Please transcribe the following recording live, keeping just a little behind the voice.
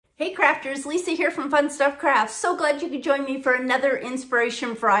Hey crafters, Lisa here from Fun Stuff Crafts. So glad you could join me for another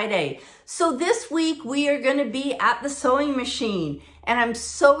Inspiration Friday. So this week we are going to be at the sewing machine and I'm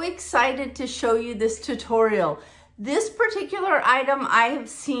so excited to show you this tutorial. This particular item I have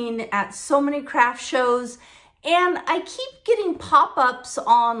seen at so many craft shows and I keep getting pop-ups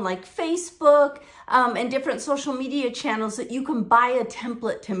on like Facebook and different social media channels that you can buy a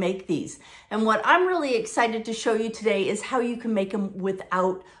template to make these. And what I'm really excited to show you today is how you can make them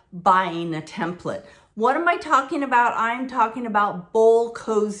without buying a template. What am I talking about? I'm talking about bowl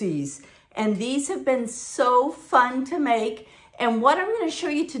cozies. And these have been so fun to make. And what I'm going to show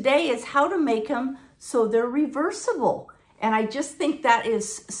you today is how to make them so they're reversible. And I just think that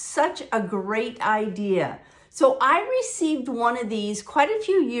is such a great idea. So I received one of these quite a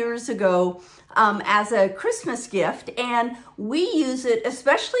few years ago as a Christmas gift, and we use it,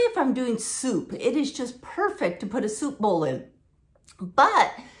 especially if I'm doing soup. It is just perfect to put a soup bowl in.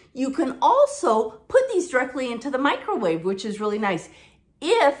 But you can also put these directly into the microwave, which is really nice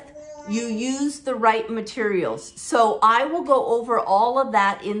if you use the right materials. So I will go over all of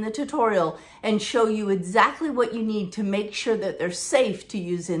that in the tutorial and show you exactly what you need to make sure that they're safe to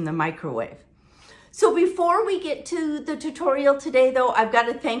use in the microwave. So before we get to the tutorial today though, I've got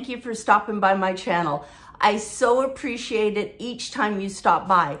to thank you for stopping by my channel. I so appreciate it each time you stop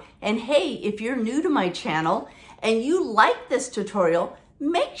by. And hey, if you're new to my channel and you like this tutorial,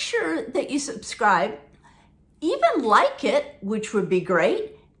 make sure that you subscribe, even like it, which would be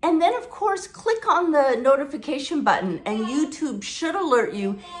great. And then of course, click on the notification button and YouTube should alert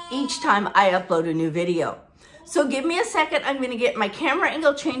you each time I upload a new video. So give me a second, I'm gonna get my camera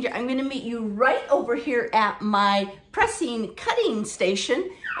angle changer. I'm gonna meet you right over here at my pressing cutting station,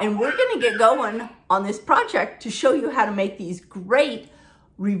 and we're gonna get going on this project to show you how to make these great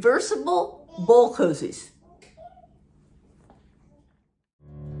reversible bowl cozies.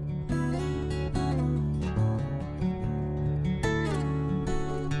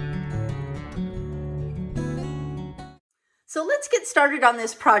 So let's get started on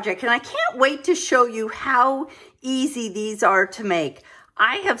this project, and I can't wait to show you how easy these are to make.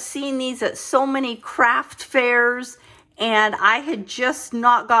 I have seen these at so many craft fairs, and I had just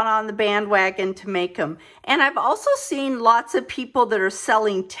not got on the bandwagon to make them. And I've also seen lots of people that are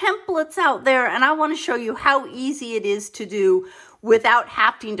selling templates out there, and I want to show you how easy it is to do without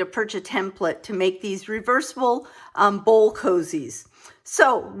having to purchase a template to make these reversible bowl cozies.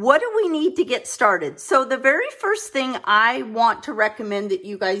 So what do we need to get started? So the very first thing I want to recommend that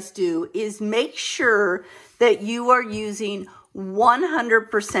you guys do is make sure that you are using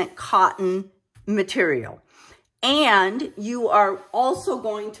 100% cotton material. And you are also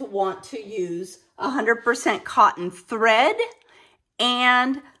going to want to use 100% cotton thread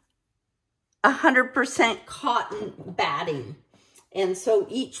and 100% cotton batting. And so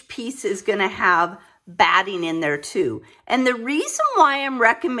each piece is going to have batting in there too. And the reason why I'm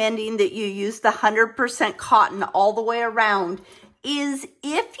recommending that you use the 100% cotton all the way around is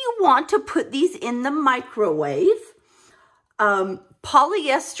if you want to put these in the microwave,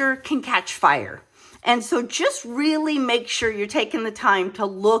 polyester can catch fire. And so just really make sure you're taking the time to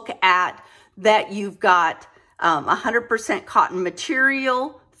look at that you've got 100% cotton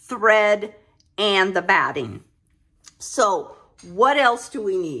material, thread, and the batting. So what else do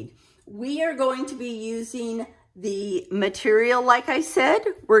we need? We are going to be using the material, like I said.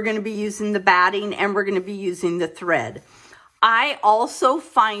 We're going to be using the batting and we're going to be using the thread. I also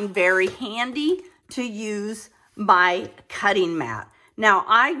find very handy to use my cutting mat. Now,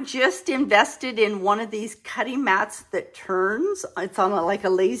 I just invested in one of these cutting mats that turns. It's on like a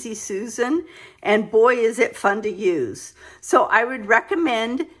Lazy Susan, and boy, is it fun to use. So I would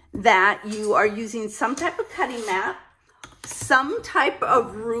recommend that you are using some type of cutting mat. Some type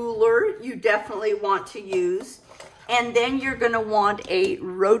of ruler you definitely want to use. And then you're going to want a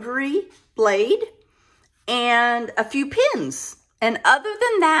rotary blade and a few pins. And other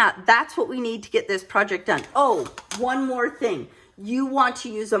than that, that's what we need to get this project done. Oh, one more thing. You want to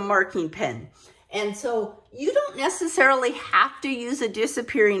use a marking pen. And so you don't necessarily have to use a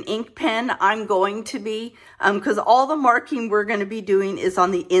disappearing ink pen. I'm going to be, because all the marking we're going to be doing is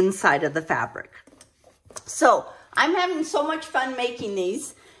on the inside of the fabric. So I'm having so much fun making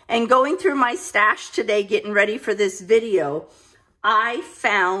these and going through my stash today, getting ready for this video. I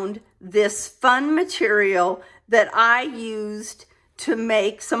found this fun material that I used to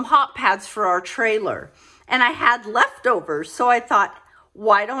make some hot pads for our trailer. And I had leftovers, so I thought,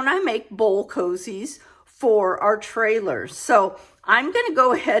 why don't I make bowl cozies for our trailer? So I'm going to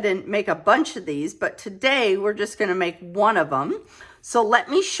go ahead and make a bunch of these, but today we're just going to make one of them. So let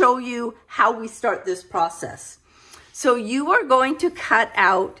me show you how we start this process. So you are going to cut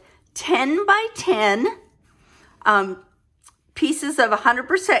out 10 by 10 pieces of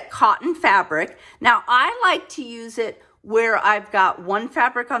 100% cotton fabric. Now, I like to use it where I've got one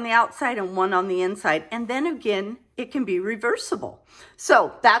fabric on the outside and one on the inside. And then again, it can be reversible.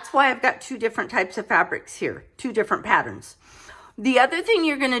 So that's why I've got two different types of fabrics here, two different patterns. The other thing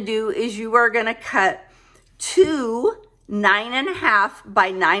you're gonna do is you are gonna cut two 9.5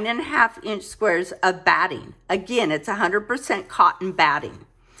 by 9.5 inch squares of batting. Again, it's 100% cotton batting.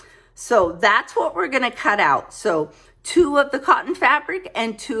 So that's what we're gonna cut out. So 2 of the cotton fabric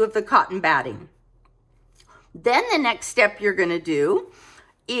and 2 of the cotton batting. Then the next step you're gonna do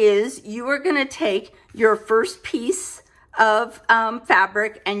is you are gonna take your first piece of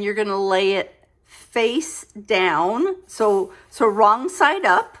fabric and you're gonna lay it face down, so wrong side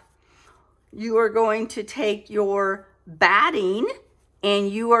up. You are going to take your batting and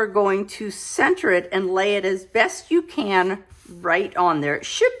you are going to center it and lay it as best you can right on there. It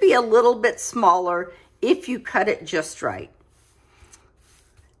should be a little bit smaller if you cut it just right.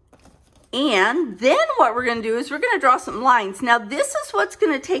 And then what we're gonna do is we're gonna draw some lines. Now this is what's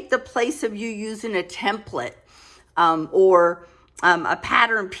gonna take the place of you using a template or a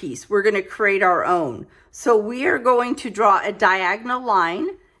pattern piece. We're gonna create our own. So we are going to draw a diagonal line.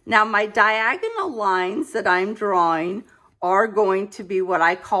 Now my diagonal lines that I'm drawing are going to be what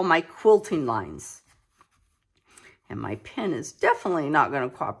I call my quilting lines. And my pen is definitely not gonna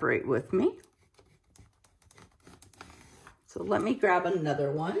cooperate with me. So let me grab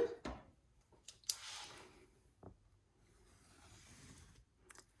another one.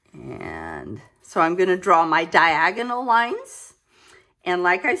 And so I'm going to draw my diagonal lines. And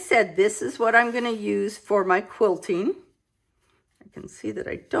like I said, this is what I'm going to use for my quilting. I can see that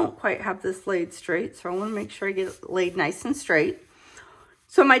I don't quite have this laid straight, so I want to make sure I get it laid nice and straight.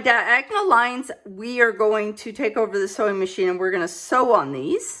 So my diagonal lines, we are going to take over the sewing machine and we're going to sew on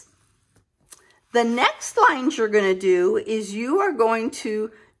these. The next lines you're going to do is you are going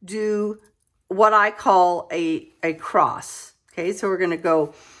to do what I call a cross. Okay, so we're going to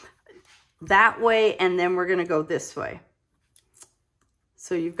go that way and then we're going to go this way.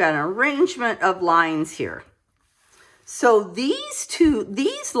 So you've got an arrangement of lines here. So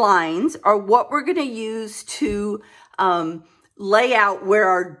these lines are what we're going to use to lay out where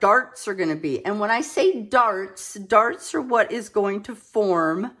our darts are going to be. And when I say darts, darts are what is going to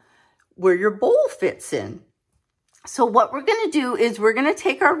form where your bowl fits in. So what we're going to do is we're going to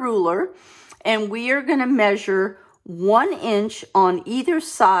take our ruler and we are going to measure 1 inch on either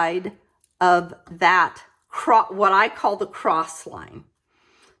side of that, what I call the cross line.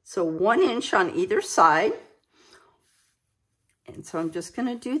 So 1 inch on either side. And so I'm just going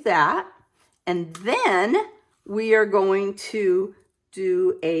to do that. And then we are going to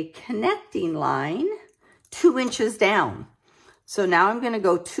do a connecting line 2 inches down. So now I'm going to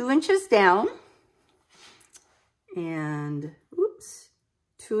go 2 inches down and, oops,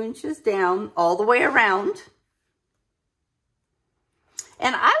 2 inches down all the way around.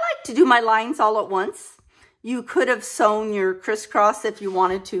 And I like to do my lines all at once. You could have sewn your crisscross if you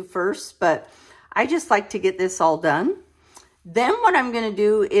wanted to first, but I just like to get this all done. Then what I'm going to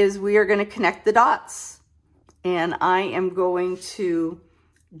do is we are going to connect the dots. And I am going to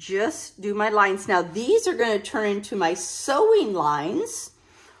just do my lines. Now these are going to turn into my sewing lines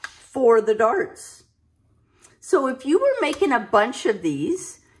for the darts. So if you were making a bunch of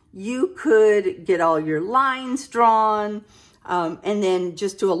these, you could get all your lines drawn, and then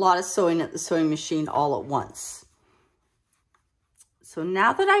just do a lot of sewing at the sewing machine all at once. So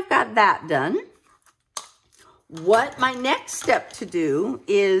now that I've got that done, what my next step to do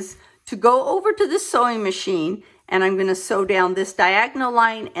is to go over to the sewing machine and I'm going to sew down this diagonal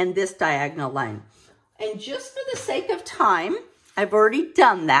line and this diagonal line. And just for the sake of time, I've already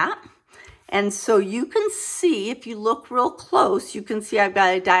done that. And so you can see, if you look real close, you can see I've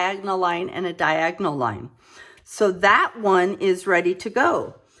got a diagonal line and a diagonal line. So that one is ready to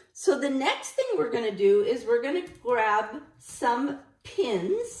go. So the next thing we're going to do is we're going to grab some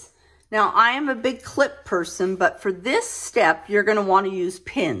pins. Now I am a big clip person, but for this step, you're going to want to use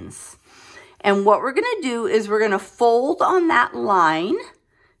pins. And what we're going to do is we're going to fold on that line.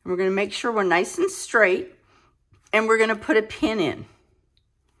 And we're going to make sure we're nice and straight. And we're going to put a pin in.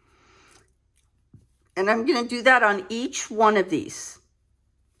 And I'm going to do that on each one of these.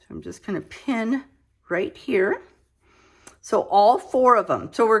 So I'm just going to pin right here. So all 4 of them.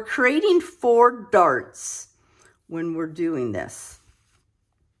 So we're creating 4 darts when we're doing this.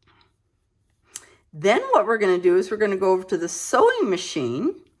 Then what we're going to do is we're going to go over to the sewing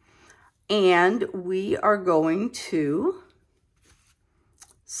machine and we are going to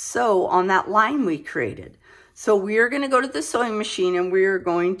sew on that line we created. So we are going to go to the sewing machine and we are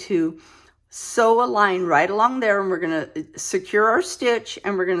going to sew a line right along there, and we're going to secure our stitch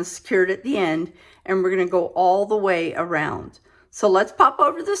and we're going to secure it at the end, and we're going to go all the way around. So let's pop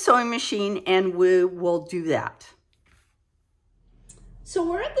over to the sewing machine and we will do that. So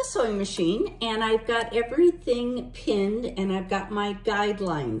we're at the sewing machine and I've got everything pinned and I've got my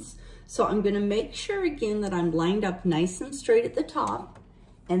guidelines. So I'm going to make sure again that I'm lined up nice and straight at the top.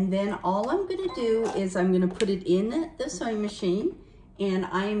 And then all I'm going to do is I'm going to put it in the sewing machine, and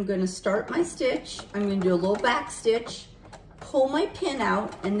I am going to start my stitch. I'm going to do a little back stitch, pull my pin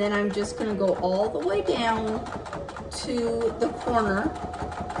out, and then I'm just going to go all the way down to the corner,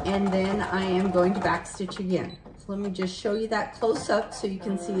 and then I am going to back stitch again. So let me just show you that close up so you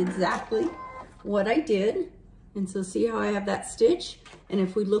can see exactly what I did. And so see how I have that stitch? And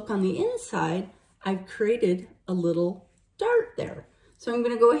if we look on the inside, I've created a little dart there. So I'm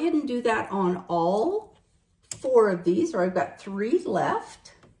going to go ahead and do that on all 4 of these, or I've got 3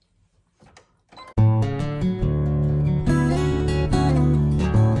 left.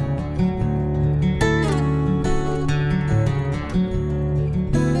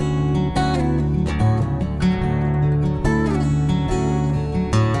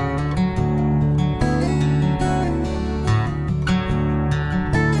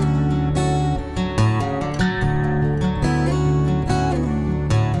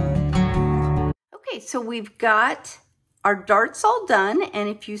 So we've got our darts all done, and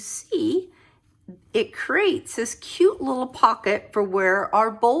if you see, it creates this cute little pocket for where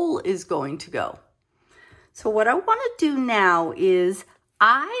our bowl is going to go. So what I want to do now is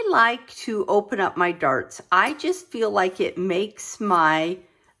I like to open up my darts. I just feel like it makes my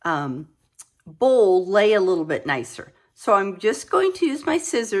bowl lay a little bit nicer. So I'm just going to use my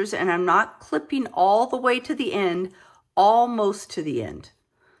scissors, and I'm not clipping all the way to the end, almost to the end.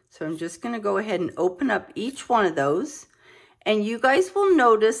 So I'm just going to go ahead and open up each one of those. And you guys will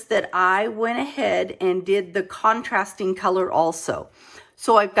notice that I went ahead and did the contrasting color also.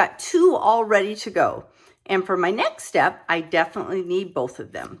 So I've got 2 all ready to go. And for my next step, I definitely need both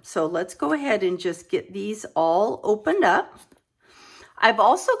of them. So let's go ahead and just get these all opened up. I've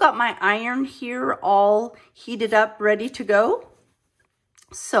also got my iron here all heated up, ready to go.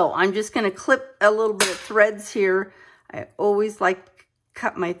 So I'm just going to clip a little bit of threads here. I always like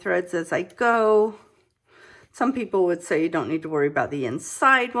cut my threads as I go. Some people would say you don't need to worry about the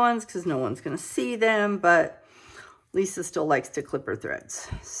inside ones because no one's going to see them, but Lisa still likes to clip her threads.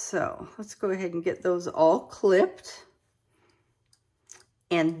 So let's go ahead and get those all clipped.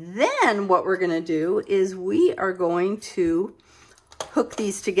 And then what we're going to do is we are going to hook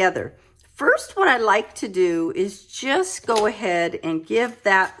these together. First, what I like to do is just go ahead and give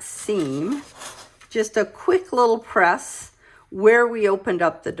that seam just a quick little press where we opened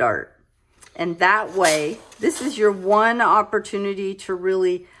up the dart. And that way, this is your one opportunity to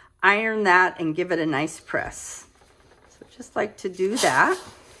really iron that and give it a nice press. So just like to do that.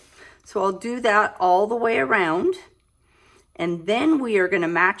 So I'll do that all the way around. And then we are going to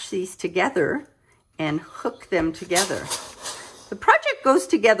match these together and hook them together. The project goes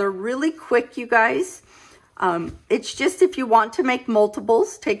together really quick, you guys. It's just if you want to make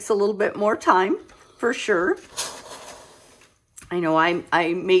multiples, takes a little bit more time for sure. I know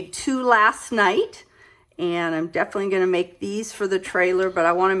I made 2 last night, and I'm definitely going to make these for the trailer, but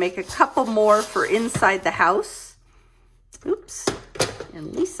I want to make a couple more for inside the house. Oops,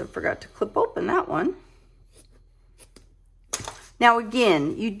 and Lisa forgot to clip open that one. Now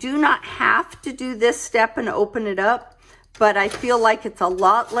again, you do not have to do this step and open it up, but I feel like it's a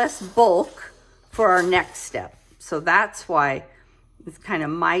lot less bulk for our next step. So that's why it's kind of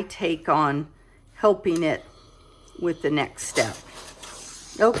my take on helping it with the next step.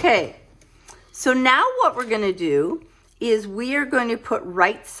 Okay, so now what we're going to do is we are going to put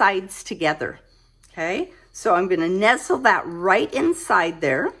right sides together. Okay, so I'm going to nestle that right inside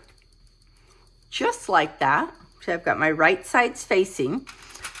there, just like that. So I've got my right sides facing.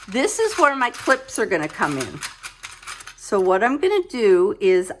 This is where my clips are going to come in. So what I'm going to do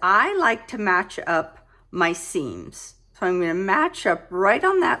is I like to match up my seams. So I'm going to match up right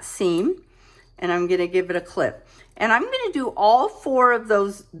on that seam, and I'm going to give it a clip. And I'm going to do all 4 of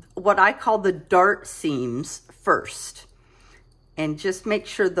those, what I call the dart seams first. And just make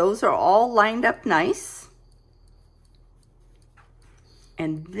sure those are all lined up nice.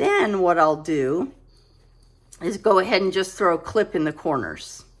 And then what I'll do is go ahead and just throw a clip in the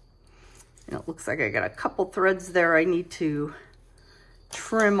corners. And it looks like I got a couple threads there I need to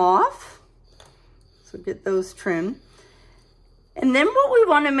trim off. So get those trimmed. And then what we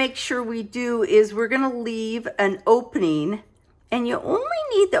want to make sure we do is we're going to leave an opening, and you only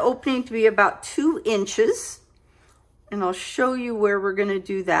need the opening to be about 2 inches. and I'll show you where we're gonna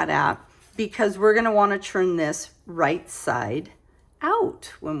do that at, because we're gonna wanna turn this right side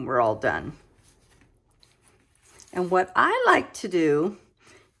out when we're all done. And what I like to do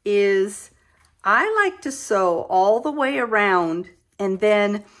is I like to sew all the way around and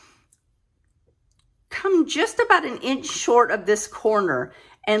then come just about an inch short of this corner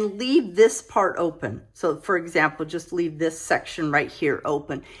and leave this part open. So for example, just leave this section right here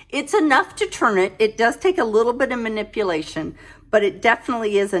open. It's enough to turn it. It does take a little bit of manipulation, but it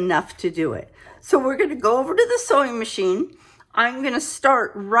definitely is enough to do it. So we're gonna go over to the sewing machine. I'm gonna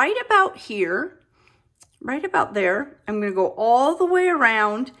start right about here, right about there. I'm gonna go all the way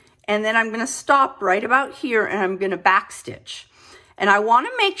around, and then I'm gonna stop right about here, and I'm gonna back stitch. And I wanna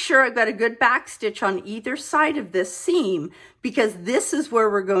make sure I've got a good back stitch on either side of this seam, because this is where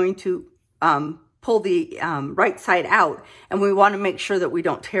we're going to pull the right side out, and we wanna make sure that we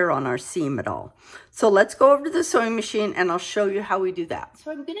don't tear on our seam at all. So let's go over to the sewing machine and I'll show you how we do that.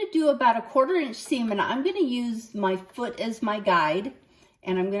 So I'm gonna do about a 1/4 inch seam, and I'm gonna use my foot as my guide,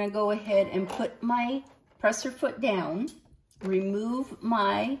 and I'm gonna go ahead and put my presser foot down, remove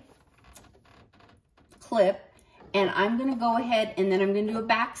my clip, and I'm gonna go ahead and then I'm gonna do a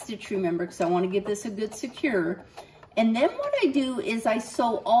back stitch, remember, because I wanna give this a good secure. And then what I do is I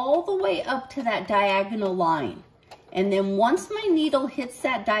sew all the way up to that diagonal line. And then once my needle hits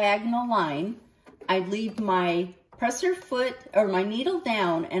that diagonal line, I leave my presser foot or my needle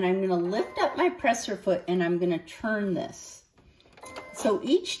down, and I'm gonna lift up my presser foot and I'm gonna turn this. So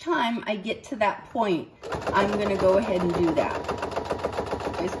each time I get to that point, I'm gonna go ahead and do that.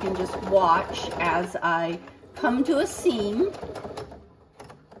 You guys can just watch as I come to a seam,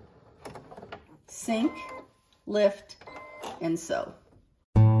 sink, lift, and sew.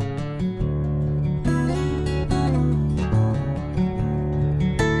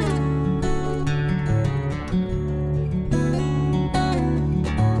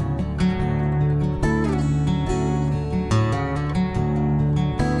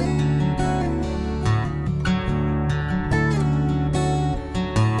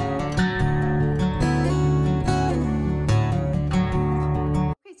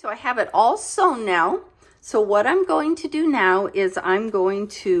 So I have it all sewn now. So what I'm going to do now is I'm going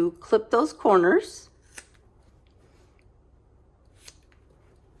to clip those corners.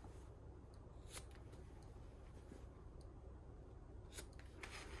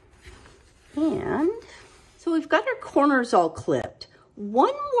 And so we've got our corners all clipped.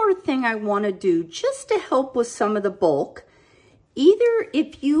 One more thing I want to do just to help with some of the bulk, either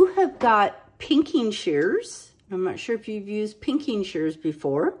if you have got pinking shears, I'm not sure if you've used pinking shears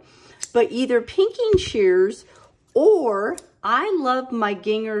before, but either pinking shears, or I love my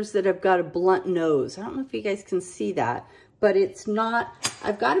gingers that have got a blunt nose. I don't know if you guys can see that, but it's not,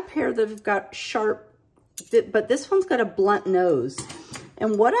 I've got a pair that have got sharp, but this one's got a blunt nose.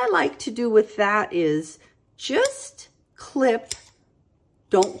 And what I like to do with that is just clip,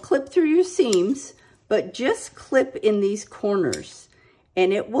 don't clip through your seams, but just clip in these corners,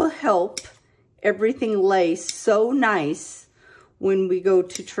 and it will help everything lay so nice when we go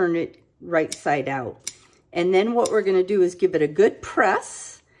to turn it right side out. And then what we're gonna do is give it a good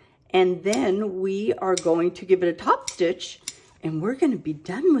press, and then we are going to give it a top stitch, and we're gonna be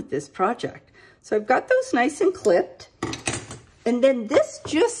done with this project. So I've got those nice and clipped. And then this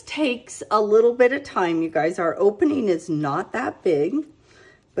just takes a little bit of time, you guys. Our opening is not that big,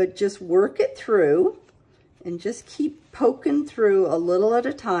 but just work it through and just keep poking through a little at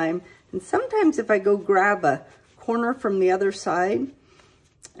a time. And sometimes if I go grab a corner from the other side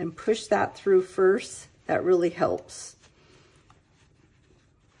and push that through first, that really helps.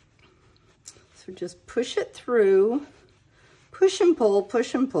 So just push it through, push and pull,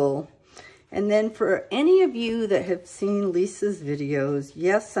 push and pull. And then for any of you that have seen Lisa's videos,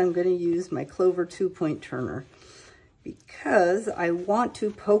 yes, I'm going to use my Clover 2-point turner because I want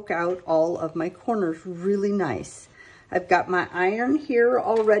to poke out all of my corners really nice. I've got my iron here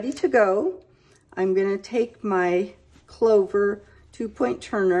all ready to go. I'm going to take my Clover 2-point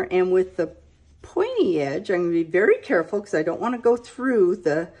turner, and with the pointy edge, I'm going to be very careful because I don't want to go through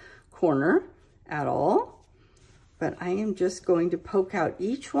the corner at all. But I am just going to poke out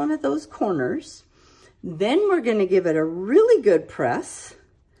each one of those corners. Then we're going to give it a really good press.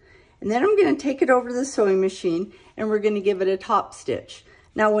 And then I'm going to take it over to the sewing machine and we're going to give it a top stitch.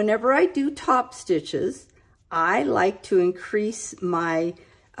 Now, whenever I do top stitches, I like to increase my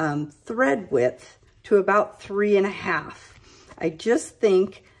thread width to about 3.5. I just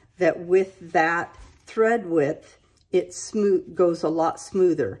think that with that thread width, it goes a lot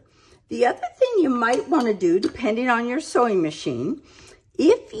smoother. The other thing you might want to do, depending on your sewing machine,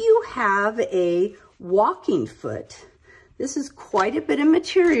 if you have a walking foot, this is quite a bit of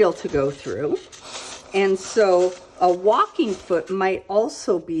material to go through. And so a walking foot might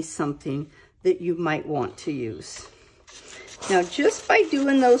also be something that you might want to use. Now, just by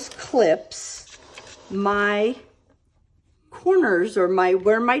doing those clips, my corners, or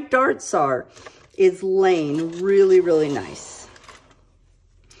where my darts are, is laying really, really nice.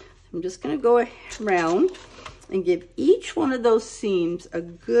 I'm just going to go around and give each one of those seams a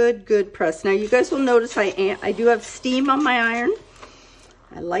good press. Now, you guys will notice I do have steam on my iron.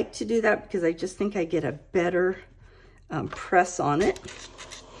 I like to do that because I just think I get a better press on it.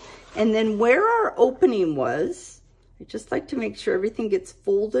 And then where our opening was, I just like to make sure everything gets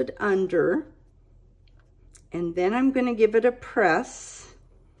folded under. And then I'm going to give it a press.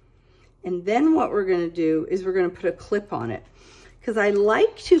 And then what we're going to do is we're going to put a clip on it, because I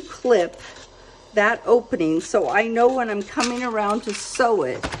like to clip that opening so I know when I'm coming around to sew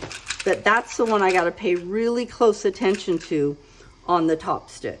it that that's the one I got to pay really close attention to on the top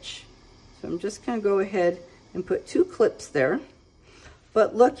stitch. So I'm just going to go ahead and put 2 clips there.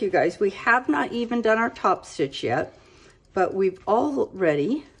 But look, you guys, we have not even done our top stitch yet, but we've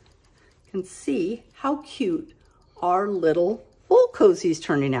already can see how cute our little bowl cozy is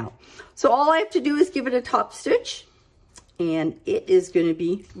turning out. So all I have to do is give it a top stitch and it is going to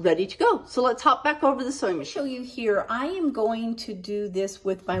be ready to go. So let's hop back over the sewing machine. Show you here, I am going to do this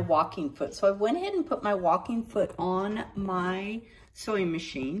with my walking foot. So I went ahead and put my walking foot on my sewing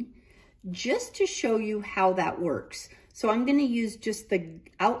machine just to show you how that works. So I'm going to use just the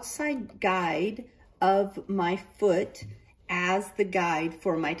outside guide of my foot as the guide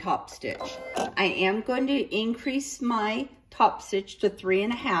for my top stitch. I am going to increase my top stitch to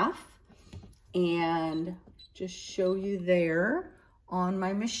 3.5 and just show you there on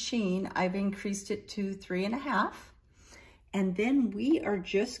my machine. I've increased it to 3.5, and then we are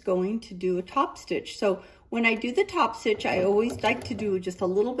just going to do a top stitch. So when I do the top stitch, I always like to do just a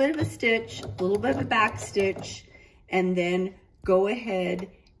little bit of a stitch, a little bit of a back stitch, and then go ahead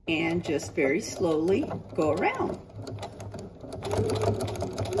and just very slowly go around.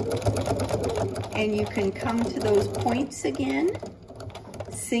 And you can come to those points again,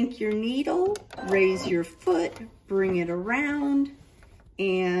 sink your needle, raise your foot, bring it around,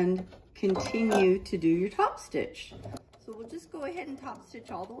 and continue to do your top stitch. So we'll just go ahead and top stitch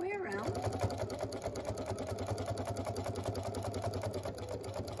all the way around.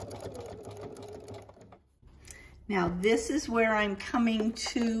 Now this is where I'm coming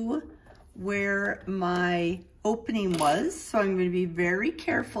to where my opening was. So I'm going to be very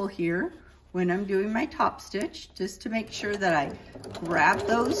careful here when I'm doing my top stitch, just to make sure that I grab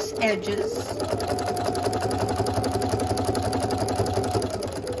those edges.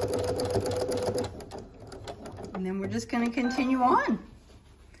 And then we're just going to continue on.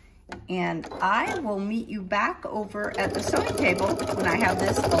 And I will meet you back over at the sewing table when I have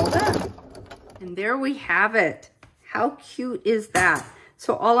this all done. And there we have it. How cute is that?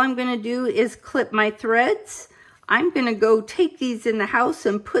 So all I'm going to do is clip my threads. I'm going to go take these in the house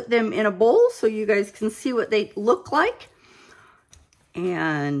and put them in a bowl so you guys can see what they look like.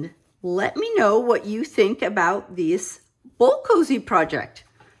 And let me know what you think about this bowl cozy project.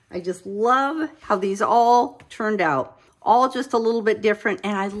 I just love how these all turned out. All just a little bit different.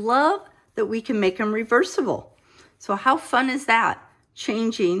 And I love that we can make them reversible. So how fun is that?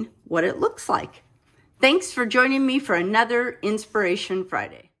 Changing what it looks like. Thanks for joining me for another Inspiration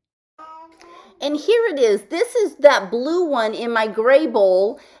Friday. And here it is. This is that blue one in my gray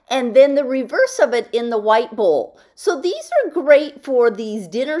bowl, and then the reverse of it in the white bowl. So these are great for these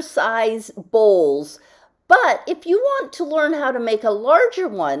dinner size bowls. But if you want to learn how to make a larger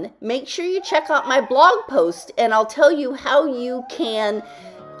one, make sure you check out my blog post, and I'll tell you how you can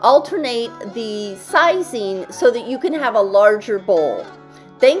alternate the sizing so that you can have a larger bowl.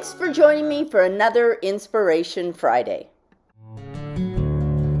 Thanks for joining me for another Inspiration Friday.